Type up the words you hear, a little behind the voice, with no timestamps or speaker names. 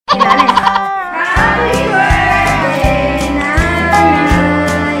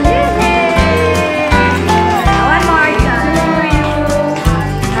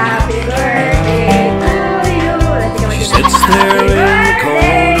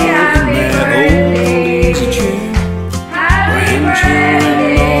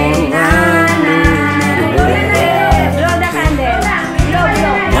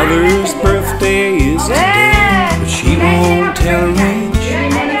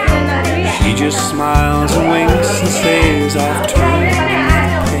just smiles and winks and says, I've turned the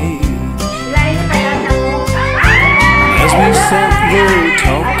page. As we sat there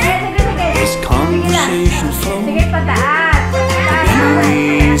talking, this conversation flowed.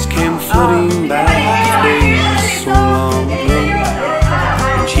 Memories came flooding back, days so long ago.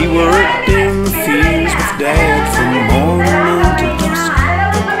 And she worked in the fields with Dad from morning until dusk,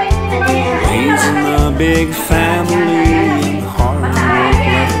 raising a big family in hard work,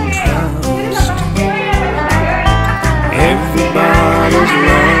 love and trust. Everybody's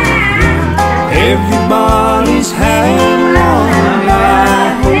loved one, everybody's had one.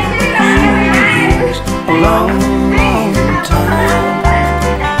 I hope you yours a long, long time.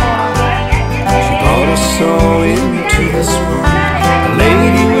 She brought us all into this world, a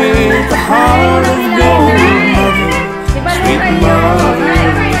lady with a heart of gold, mother, sweet mother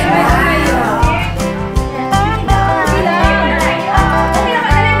of mine.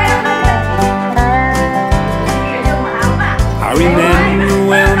 I remember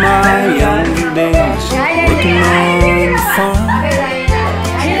well my younger days, working on the farm.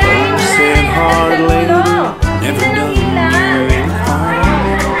 She always said, hard labor, never done you any harm.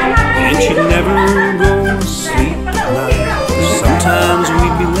 And she'd never go to sleep at night, sometimes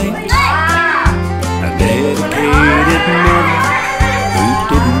we'd be late. A dedicated mother who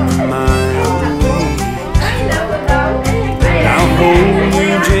didn't mind the wait. Now whole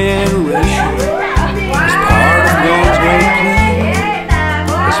new generation is part of God's great plan.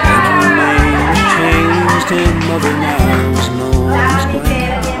 This mental name has changed and mother now is known as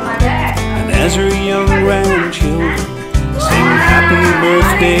Gwen. And as her young grandchildren sing happy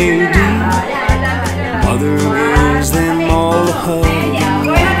birthday dear, mother gives them all a hug and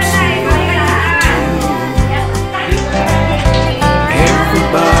wipes away a tear.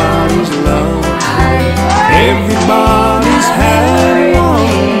 Everybody's loved one, everybody's had one.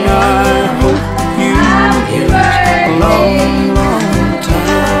 I hope you yours a long, long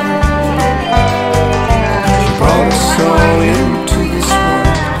time. She brought us all into this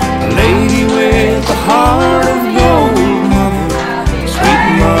world, a lady with a heart of gold, mother, sweet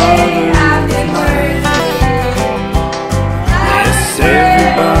mother of mine. Yes,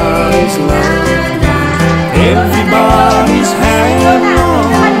 everybody's loved one, everybody's had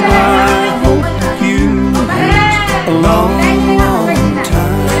one. I hope you yours a long, long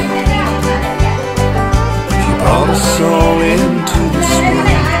time. She brought us all into this world,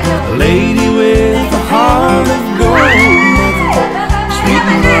 a lady with a heart of gold, mother, sweet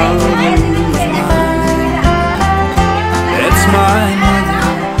mother of mine. That's my mother,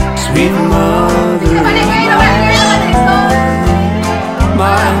 sweet mother of mine.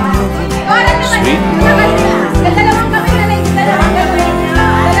 My mother, sweet mother of mine.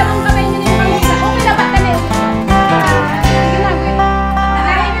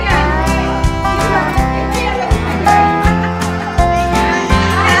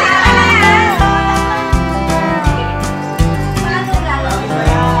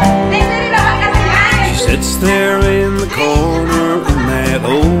 She sits there in the corner in that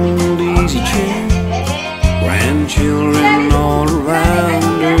old easy chair, grandchildren all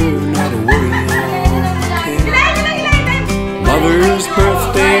around her, not a worry or care. Mother's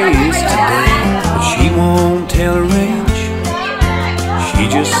birthday is today, but she won't tell her age. She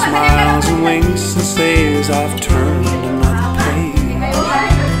just smiles and winks and says, I've turned another page.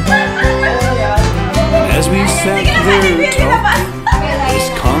 As we sat there talking, this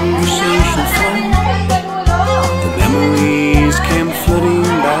conversation flowed. The memories came flooding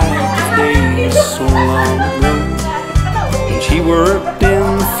back, days so long ago. And she worked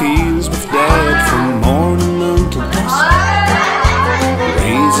in the fields with Dad from morning until dusk,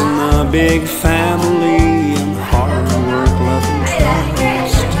 raising a big family in hard work, love and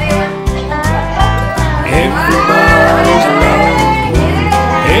trust. Everybody's loved one,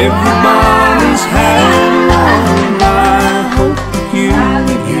 everybody's had one. I hope you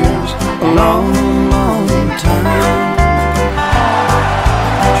yours a long, long time.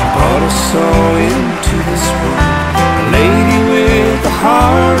 She brought us all into this world, a lady with a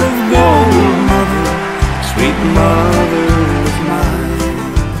heart of gold, mother, sweet mother of mine.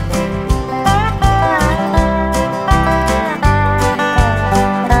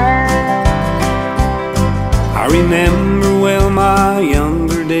 I remember well my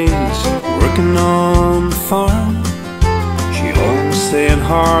younger days, working on the farm. She always said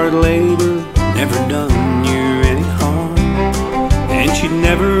hard labor never done you any harm. And she'd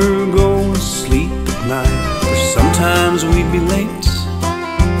never go to sleep at night, or sometimes we'd be late.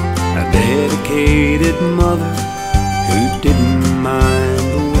 A dedicated mother who didn't mind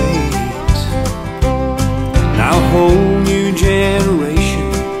the wait. Now a whole new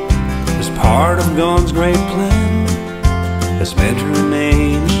generation is part of God's great plan has meant her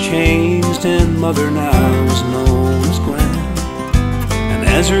name is changed, and Mother now is known as Gran. And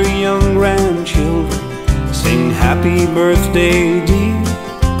as her young grandchildren sing happy birthday dear,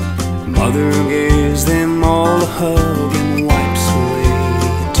 Mother gives them all a hug and wipes away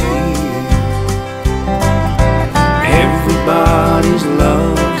a tear. Everybody's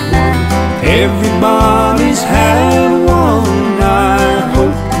loved one, everybody's had one. I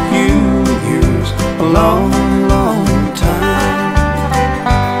hope you yours a long, long time.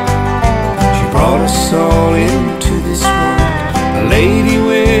 She brought us all into this world, a lady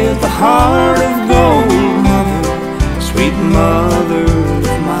with a heart of gold. Mother, sweet mother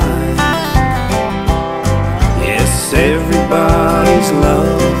of mine. Yes, everybody's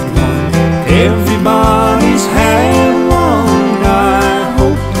loved one, everybody's had one. I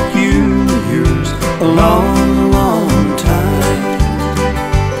hope you yours a long, long time.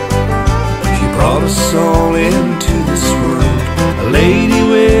 She brought us all into this world, a lady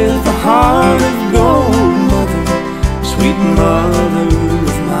with a heart of gold. Mother, sweet mother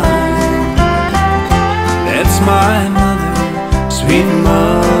of mine. That's my mother, sweet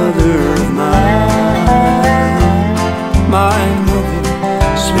mother of mine. My mother,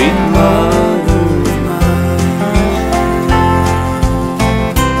 sweet mother of mine.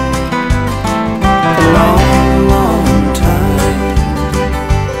 A long, long time.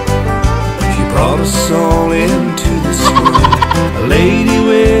 She brought us all into this world, a lady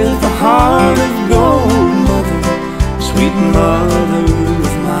with a heart of gold. Mother, sweet mother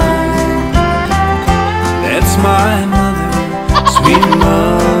of mine. That's my mother, sweet mother.